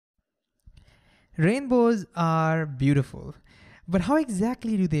Rainbows are beautiful, but how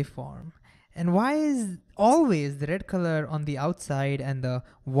exactly do they form? And why is always the red color on the outside and the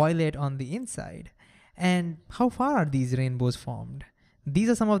violet on the inside? And how far are these rainbows formed? These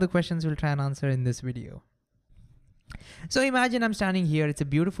are some of the questions we'll try and answer in this video. So imagine I'm standing here, it's a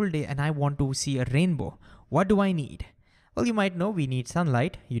beautiful day, and I want to see a rainbow. What do I need? Well, you might know we need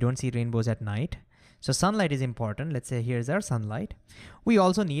sunlight. You don't see rainbows at night. So sunlight is important. Let's say here's our sunlight. We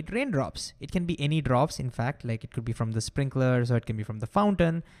also need raindrops. It can be any drops, in fact, like it could be from the sprinklers or it can be from the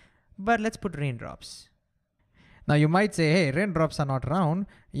fountain, but let's put raindrops. Now you might say, hey, raindrops are not round.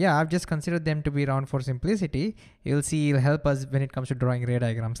 Yeah, I've just considered them to be round for simplicity. You'll see it'll help us when it comes to drawing ray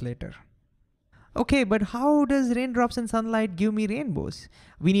diagrams later. Okay, but how does raindrops and sunlight give me rainbows?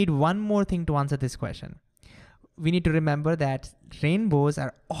 We need one more thing to answer this question. We need to remember that rainbows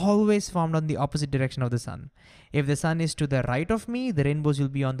are always formed on the opposite direction of the sun. If the sun is to the right of me, the rainbows will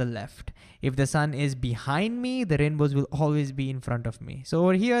be on the left. If the sun is behind me, the rainbows will always be in front of me. So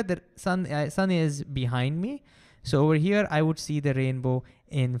over here, the sun is behind me. So over here, I would see the rainbow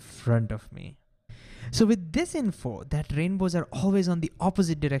in front of me. So with this info, that rainbows are always on the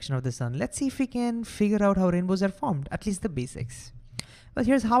opposite direction of the sun, let's see if we can figure out how rainbows are formed, at least the basics. Well,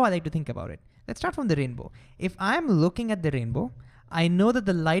 here's how I like to think about it. Let's start from the rainbow. If I'm looking at the rainbow, I know that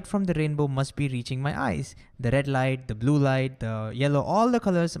the light from the rainbow must be reaching my eyes. The red light, the blue light, the yellow, all the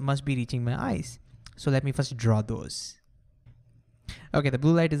colors must be reaching my eyes. So let me first draw those. Okay, the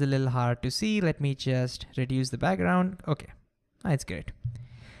blue light is a little hard to see. Let me just reduce the background. Okay, that's great.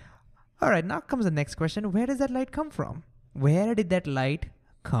 All right, now comes the next question. Where does that light come from? Where did that light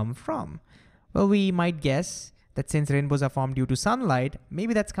come from? Well, we might guess that since rainbows are formed due to sunlight,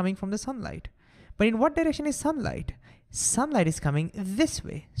 maybe that's coming from the sunlight. But in what direction is sunlight? Sunlight is coming this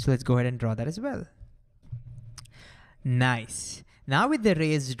way. So let's go ahead and draw that as well. Nice. Now with the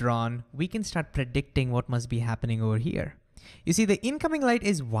rays drawn, we can start predicting what must be happening over here. You see, the incoming light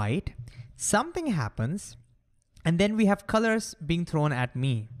is white, something happens, and then we have colors being thrown at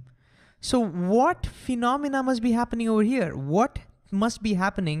me. So what phenomena must be happening over here? What must be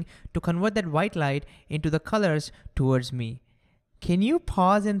happening to convert that white light into the colors towards me? Can you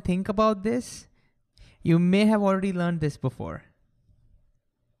pause and think about this? You may have already learned this before.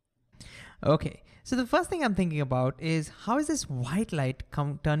 Okay, so the first thing I'm thinking about is how is this white light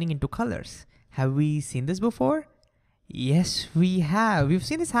turning into colors? Have we seen this before? Yes, we have. We've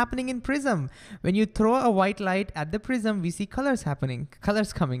seen this happening in Prism. When you throw a white light at the prism, we see colors happening,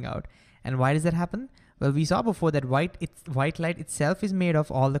 colors coming out. And why does that happen? Well, we saw before that white light itself is made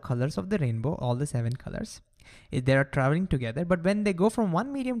of all the colors of the rainbow, all the 7 colors. They are traveling together, but when they go from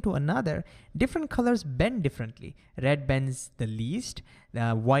one medium to another, different colors bend differently. Red bends the least,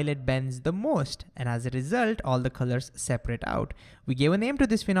 violet bends the most, and as a result, all the colors separate out. We gave a name to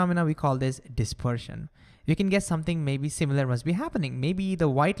this phenomena, we call this dispersion. You can guess something maybe similar must be happening. Maybe the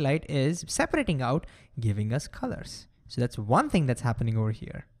white light is separating out, giving us colors. So that's one thing that's happening over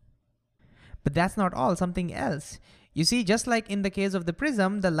here. But that's not all, something else. You see, just like in the case of the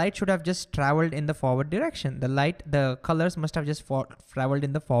prism, the light should have just traveled in the forward direction. The colors must have just traveled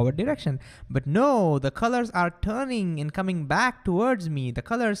in the forward direction. But no, the colors are turning and coming back towards me. The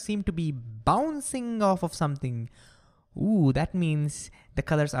colors seem to be bouncing off of something. Ooh, that means the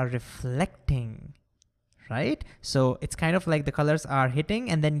colors are reflecting, right? So it's kind of like the colors are hitting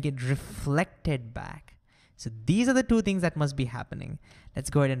and then get reflected back. So these are the two things that must be happening. Let's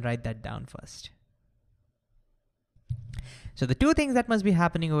go ahead and write that down first. So the two things that must be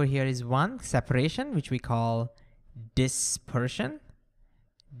happening over here is one, separation, which we call dispersion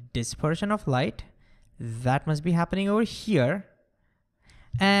of light. That must be happening over here.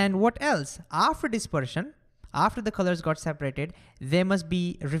 And what else? After dispersion, after the colors got separated, they must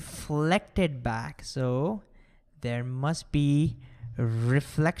be reflected back. So there must be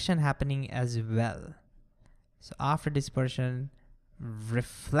reflection happening as well. So after dispersion,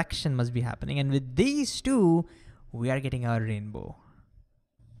 reflection must be happening. And with these two, we are getting our rainbow.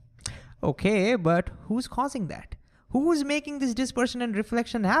 Okay, but who's causing that? Who's making this dispersion and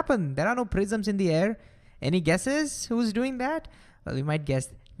reflection happen? There are no prisms in the air. Any guesses who's doing that? Well, we might guess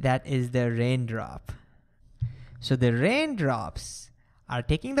that is the raindrop. So the raindrops are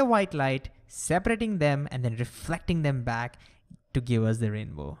taking the white light, separating them, and then reflecting them back to give us the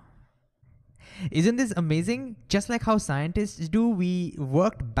rainbow. Isn't this amazing? Just like how scientists do, we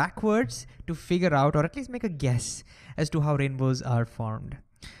worked backwards to figure out, or at least make a guess as to how rainbows are formed.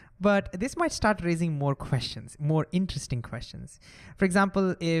 But this might start raising more questions, more interesting questions. For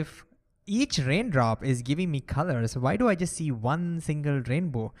example, if each raindrop is giving me colors. Why do I just see one single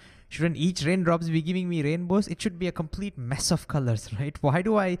rainbow? Shouldn't each raindrops be giving me rainbows? It should be a complete mess of colors, right? Why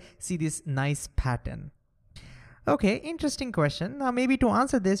do I see this nice pattern? Okay, interesting question. Now maybe to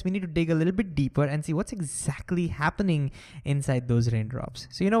answer this, we need to dig a little bit deeper and see what's exactly happening inside those raindrops.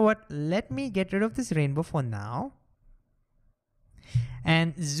 So you know what? Let me get rid of this rainbow for now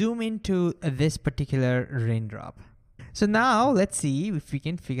and zoom into this particular raindrop. So now let's see if we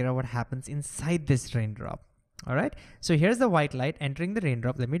can figure out what happens inside this raindrop. All right, so here's the white light entering the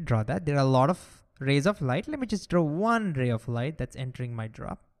raindrop. Let me draw that. There are a lot of rays of light. Let me just draw one ray of light that's entering my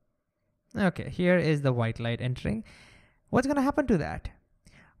drop. Okay, here is the white light entering. What's gonna happen to that?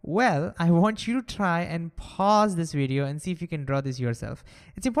 Well, I want you to try and pause this video and see if you can draw this yourself.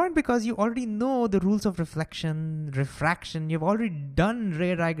 It's important because you already know the rules of reflection, refraction. You've already done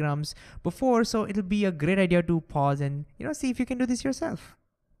ray diagrams before, so it'll be a great idea to pause and see if you can do this yourself.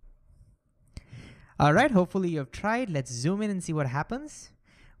 All right, hopefully you have tried. Let's zoom in and see what happens.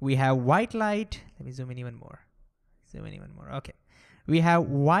 We have white light. Let me zoom in even more. Zoom in even more. Okay. We have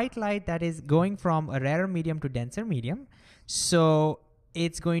white light that is going from a rarer medium to denser medium. So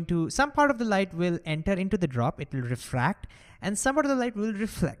it's going to, some part of the light will enter into the drop, it will refract, and some part of the light will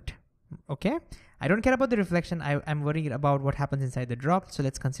reflect, okay? I don't care about the reflection, I'm worried about what happens inside the drop, so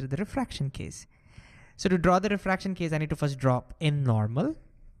let's consider the refraction case. So to draw the refraction case, I need to first draw in normal.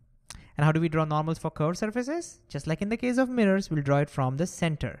 And how do we draw normals for curved surfaces? Just like in the case of mirrors, we'll draw it from the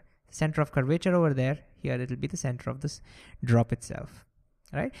center of curvature over there. Here it'll be the center of this drop itself,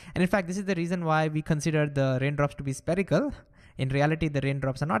 right? And in fact, this is the reason why we consider the raindrops to be spherical. In reality, the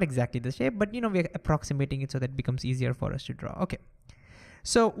raindrops are not exactly the shape, but we're approximating it so that it becomes easier for us to draw. Okay.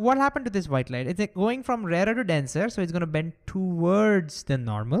 So what happened to this white light? It's going from rarer to denser, so it's going to bend towards the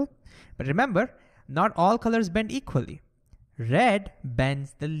normal. But remember, not all colors bend equally. Red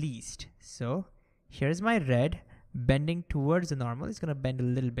bends the least. So here's my red bending towards the normal. It's going to bend a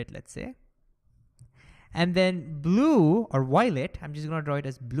little bit, let's say. And then blue or violet, I'm just going to draw it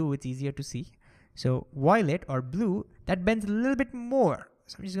as blue. It's easier to see. So violet or blue, that bends a little bit more.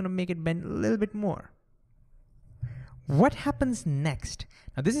 So I'm just going to make it bend a little bit more. What happens next?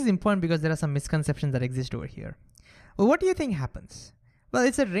 Now this is important because there are some misconceptions that exist over here. Well, what do you think happens? Well,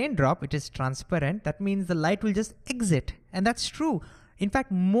 it's a raindrop, it is transparent. That means the light will just exit, and that's true. In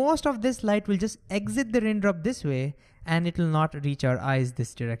fact, most of this light will just exit the raindrop this way, and it will not reach our eyes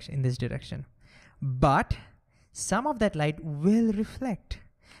in this direction. But some of that light will reflect.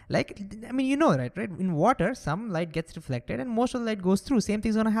 Like, I mean, right? In water, some light gets reflected and most of the light goes through. Same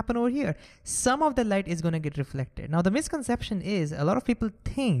thing's gonna happen over here. Some of the light is gonna get reflected. Now, the misconception is a lot of people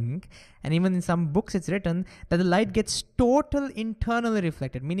think, and even in some books it's written, that the light gets total internally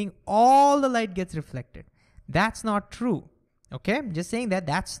reflected, meaning all the light gets reflected. That's not true, okay? I'm just saying that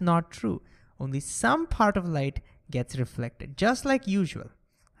that's not true. Only some part of light gets reflected, just like usual.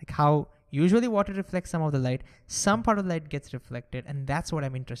 Like how usually water reflects some of the light, some part of the light gets reflected, and that's what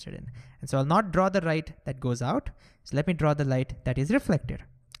I'm interested in. And so I'll not draw the light that goes out. So let me draw the light that is reflected.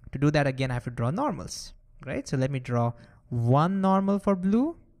 To do that, again, I have to draw normals, right? So let me draw one normal for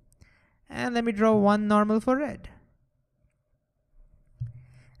blue, and let me draw one normal for red.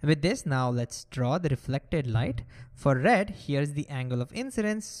 And with this, now let's draw the reflected light. For red, here's the angle of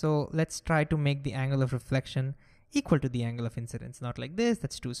incidence. So let's try to make the angle of reflection equal to the angle of incidence. Not like this,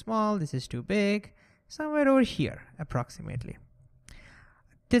 that's too small, this is too big. Somewhere over here, approximately.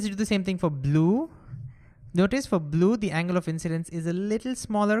 Let's do the same thing for blue. Notice for blue, the angle of incidence is a little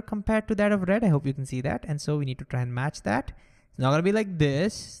smaller compared to that of red. I hope you can see that. And so we need to try and match that. It's not gonna be like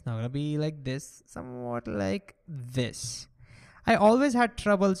this, it's not gonna be like this, somewhat like this. I always had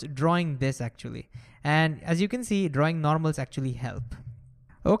troubles drawing this actually. And as you can see, drawing normals actually help.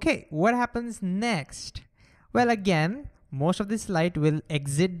 Okay, what happens next? Well, again, most of this light will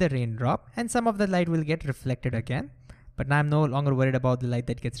exit the raindrop and some of the light will get reflected again. But now I'm no longer worried about the light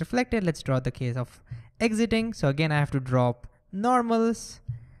that gets reflected. Let's draw the case of exiting. So again, I have to drop normals.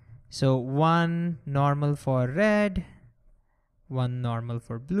 So one normal for red, one normal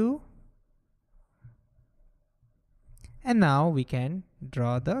for blue. And now we can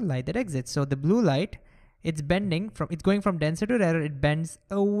draw the light that exits. So the blue light, it's going from denser to rarer, it bends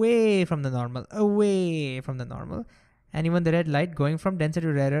away from the normal. And even the red light going from denser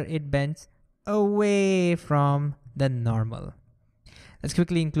to rarer, it bends away from the normal. Let's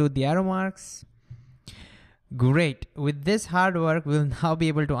quickly include the arrow marks. Great, with this hard work, we'll now be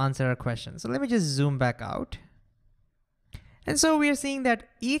able to answer our question. So let me just zoom back out. And so we are seeing that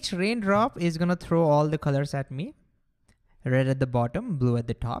each raindrop is gonna throw all the colors at me. Red at the bottom, blue at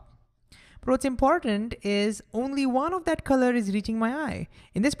the top. But what's important is only one of that color is reaching my eye.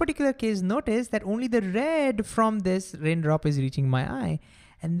 In this particular case, notice that only the red from this raindrop is reaching my eye.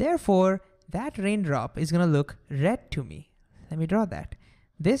 And therefore, that raindrop is gonna look red to me. Let me draw that.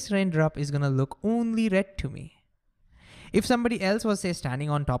 This raindrop is gonna look only red to me. If somebody else was, say, standing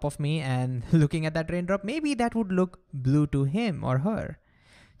on top of me and looking at that raindrop, maybe that would look blue to him or her.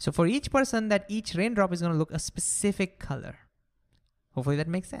 So for each person, that each raindrop is gonna look a specific color. Hopefully that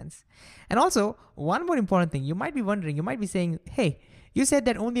makes sense. And also, one more important thing, you might be wondering, you might be saying, hey, you said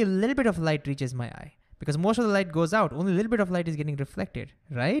that only a little bit of light reaches my eye because most of the light goes out, only a little bit of light is getting reflected,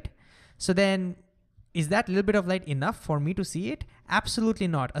 right? So then, is that little bit of light enough for me to see it? Absolutely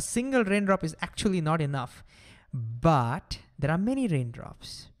not. A single raindrop is actually not enough, but there are many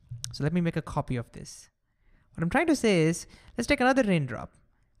raindrops. So let me make a copy of this. What I'm trying to say is, let's take another raindrop,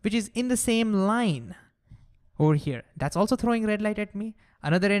 which is in the same line over here. That's also throwing red light at me.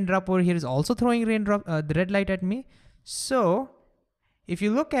 Another raindrop over here is also throwing the red light at me. So if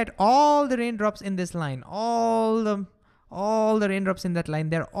you look at all the raindrops in this line, all the raindrops in that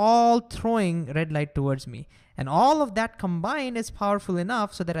line, they're all throwing red light towards me. And all of that combined is powerful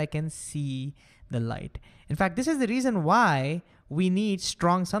enough so that I can see the light. In fact, this is the reason why we need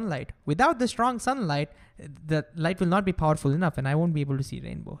strong sunlight. Without the strong sunlight, the light will not be powerful enough and I won't be able to see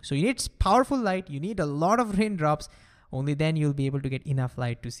rainbow. So you need powerful light, you need a lot of raindrops, only then you'll be able to get enough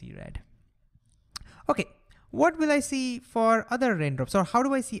light to see red. Okay, what will I see for other raindrops, or how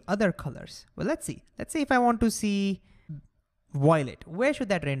do I see other colors? Well, let's see. Let's see if I want to see violet. Where should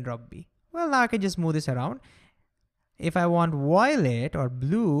that raindrop be? Well, now I can just move this around. If I want violet or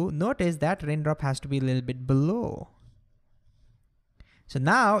blue, notice that raindrop has to be a little bit below. So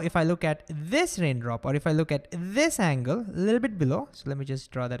now if I look at this raindrop, or if I look at this angle, a little bit below, so let me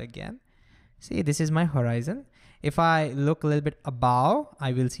just draw that again. See, this is my horizon. If I look a little bit above,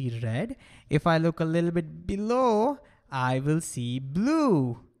 I will see red. If I look a little bit below, I will see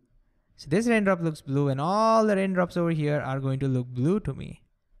blue. So this raindrop looks blue and all the raindrops over here are going to look blue to me.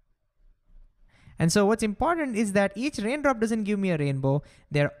 And so what's important is that each raindrop doesn't give me a rainbow.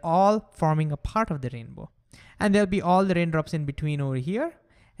 They're all forming a part of the rainbow. And there'll be all the raindrops in between over here,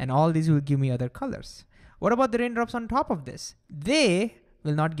 and all these will give me other colors. What about the raindrops on top of this? They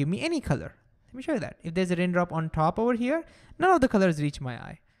will not give me any color. Let me show you that. If there's a raindrop on top over here, none of the colors reach my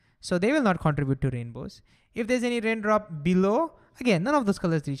eye. So they will not contribute to rainbows. If there's any raindrop below, again, none of those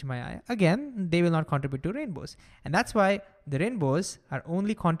colors reach my eye. Again, they will not contribute to rainbows. And that's why the rainbows are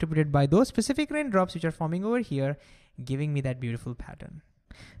only contributed by those specific raindrops which are forming over here, giving me that beautiful pattern.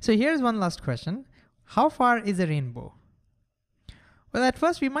 So here's one last question. How far is a rainbow? Well, at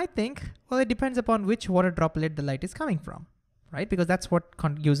first we might think, well, it depends upon which water droplet the light is coming from, right? Because that's what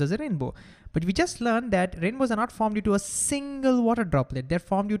gives us a rainbow. But we just learned that rainbows are not formed due to a single water droplet. They're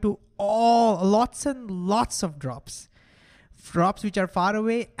formed due to lots and lots of drops. Drops which are far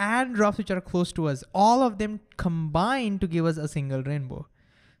away and drops which are close to us. All of them combine to give us a single rainbow.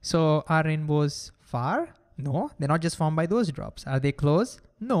 So are rainbows far? No, they're not just formed by those drops. Are they close?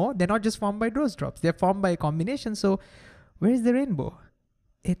 No, they're not just formed by those drops. They're formed by a combination. So where is the rainbow?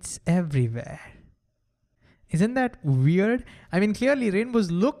 It's everywhere. Isn't that weird? I mean, clearly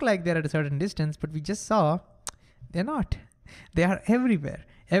rainbows look like they're at a certain distance, but we just saw they're not. They are everywhere.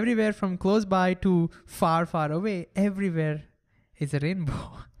 Everywhere from close by to far, far away, everywhere is a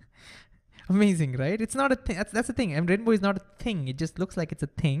rainbow. Amazing, right? It's not a thing. That's the thing. And rainbow is not a thing. It just looks like it's a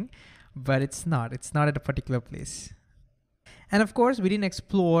thing, but it's not. It's not at a particular place. And of course, we didn't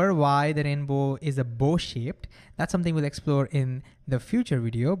explore why the rainbow is a bow shaped. That's something we'll explore in the future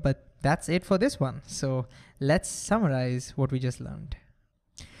video, but that's it for this one. So let's summarize what we just learned.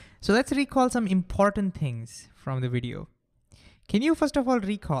 So let's recall some important things from the video. Can you first of all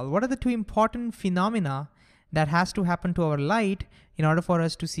recall what are the two important phenomena that has to happen to our light in order for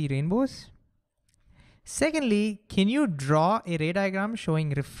us to see rainbows? Secondly, can you draw a ray diagram showing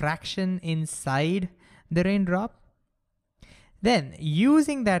refraction inside the raindrop? Then,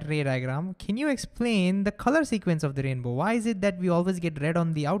 using that ray diagram, can you explain the color sequence of the rainbow? Why is it that we always get red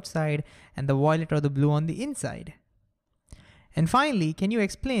on the outside and the violet or the blue on the inside? And finally, can you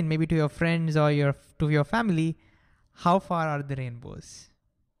explain maybe to your friends or to your family, how far are the rainbows?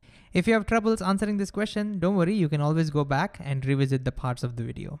 If you have troubles answering this question, don't worry, you can always go back and revisit the parts of the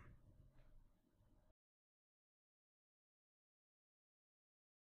video.